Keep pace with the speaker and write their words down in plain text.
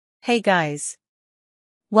Hey guys!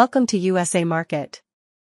 Welcome to USA Market.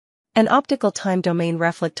 An optical time domain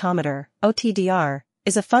reflectometer, OTDR,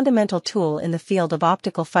 is a fundamental tool in the field of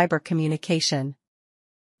optical fiber communication.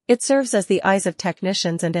 It serves as the eyes of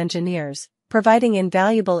technicians and engineers, providing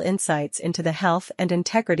invaluable insights into the health and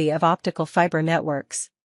integrity of optical fiber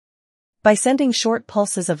networks. By sending short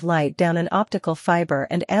pulses of light down an optical fiber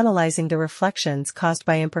and analyzing the reflections caused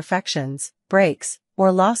by imperfections, breaks,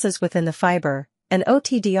 or losses within the fiber, an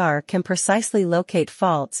OTDR can precisely locate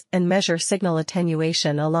faults and measure signal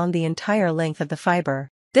attenuation along the entire length of the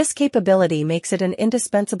fiber. This capability makes it an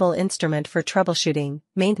indispensable instrument for troubleshooting,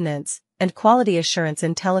 maintenance, and quality assurance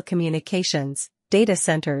in telecommunications, data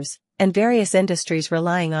centers, and various industries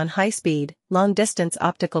relying on high-speed, long-distance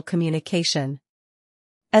optical communication.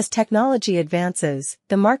 As technology advances,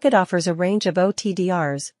 the market offers a range of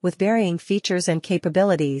OTDRs with varying features and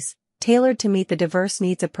capabilities, tailored to meet the diverse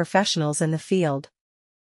needs of professionals in the field.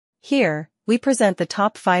 Here, we present the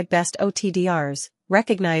top 5 best OTDRs,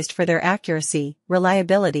 recognized for their accuracy,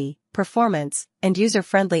 reliability, performance, and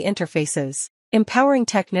user-friendly interfaces, empowering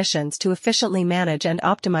technicians to efficiently manage and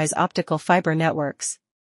optimize optical fiber networks.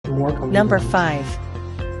 Number 5.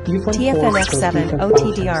 TFNF7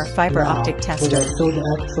 OTDR Fiber Optic Tester.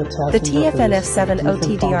 The TFNF7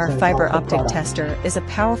 OTDR Fiber Optic Tester is a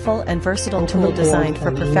powerful and versatile tool designed for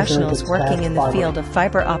professionals working in the field of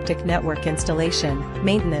fiber optic network installation,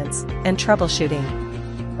 maintenance, and troubleshooting.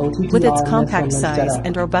 With its compact size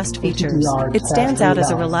and robust features, it stands out as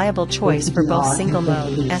a reliable choice for both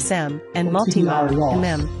single-mode (SM) and multi-mode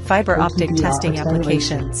MM fiber optic testing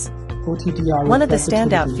applications. One of the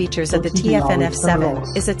standout features of the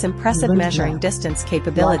TFNF7 is its impressive measuring distance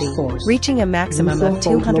capability, reaching a maximum of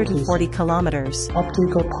 240 kilometers.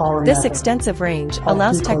 This extensive range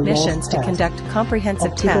allows technicians to conduct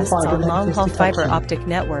comprehensive tests on long-haul fiber optic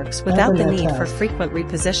networks without the need for frequent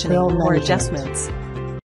repositioning or adjustments.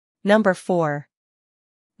 Number 4.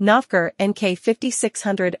 Novker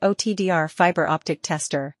NK5600 OTDR Fiber Optic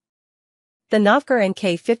Tester. The Novker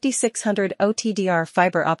NK5600 OTDR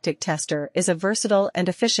Fiber Optic Tester is a versatile and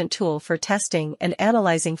efficient tool for testing and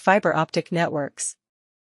analyzing fiber optic networks.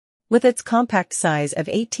 With its compact size of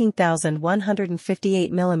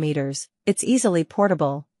 18,158 mm, it's easily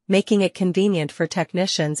portable, making it convenient for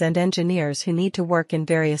technicians and engineers who need to work in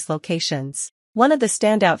various locations. One of the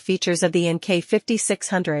standout features of the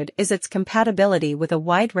NK5600 is its compatibility with a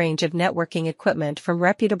wide range of networking equipment from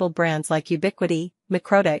reputable brands like Ubiquiti,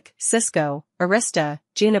 Mikrotik, Cisco, Arista,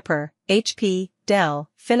 Juniper, HP, Dell,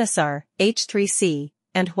 Finisar, H3C,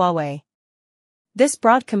 and Huawei. This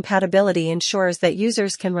broad compatibility ensures that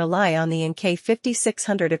users can rely on the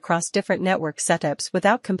NK5600 across different network setups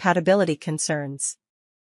without compatibility concerns.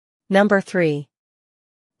 Number 3.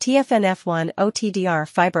 TFNF1 OTDR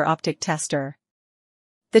Fiber Optic Tester.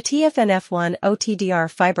 The TFNF1 OTDR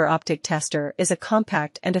Fiber Optic Tester is a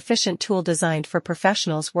compact and efficient tool designed for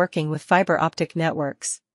professionals working with fiber optic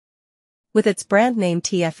networks. With its brand name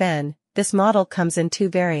TFN, this model comes in 2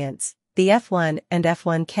 variants, the F1 and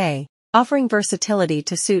F1K, offering versatility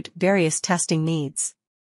to suit various testing needs.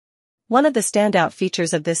 One of the standout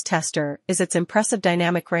features of this tester is its impressive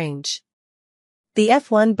dynamic range. The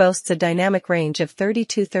F1 boasts a dynamic range of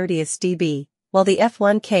 32/30 dB, while the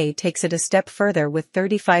F1K takes it a step further with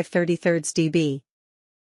 35/33 dB.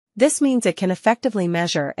 This means it can effectively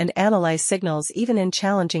measure and analyze signals even in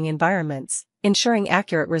challenging environments, ensuring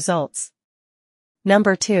accurate results.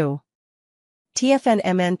 Number 2.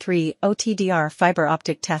 TFN-MN3 OTDR Fiber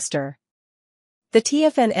Optic Tester. The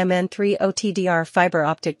TFN-MN3 OTDR Fiber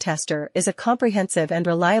Optic Tester is a comprehensive and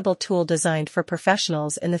reliable tool designed for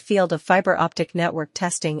professionals in the field of fiber optic network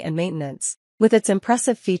testing and maintenance. With its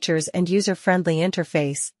impressive features and user-friendly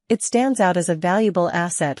interface, it stands out as a valuable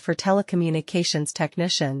asset for telecommunications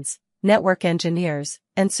technicians, network engineers,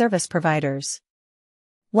 and service providers.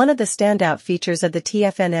 One of the standout features of the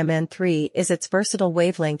TFN-MN3 is its versatile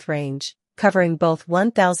wavelength range, covering both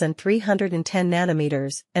 1,310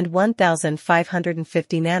 nanometers and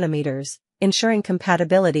 1,550 nanometers, ensuring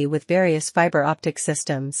compatibility with various fiber optic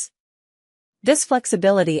systems. This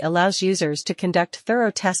flexibility allows users to conduct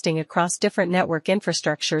thorough testing across different network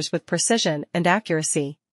infrastructures with precision and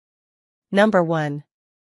accuracy. Number 1.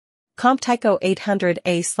 Comptyco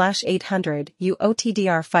 800A/800U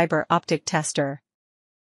OTDR Fiber Optic Tester.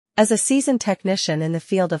 As a seasoned technician in the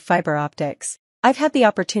field of fiber optics, I've had the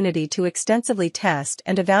opportunity to extensively test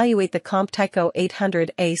and evaluate the Comptyco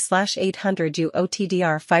 800A/800U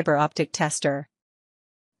OTDR Fiber Optic Tester.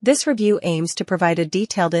 This review aims to provide a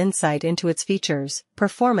detailed insight into its features,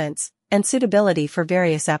 performance, and suitability for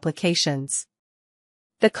various applications.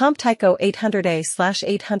 The Comptyco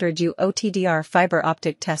 800A/800U OTDR fiber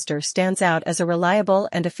optic tester stands out as a reliable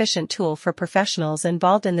and efficient tool for professionals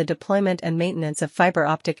involved in the deployment and maintenance of fiber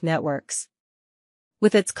optic networks.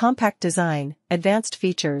 With its compact design, advanced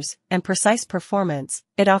features, and precise performance,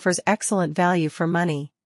 it offers excellent value for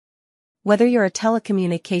money. Whether you're a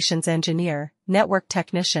telecommunications engineer, network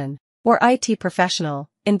technician, or IT professional,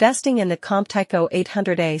 investing in the Comptyco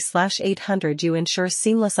 800A/800U ensures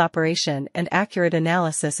seamless operation and accurate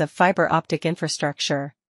analysis of fiber optic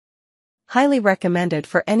infrastructure. Highly recommended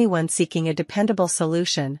for anyone seeking a dependable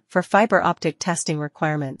solution for fiber optic testing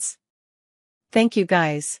requirements. Thank you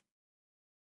guys.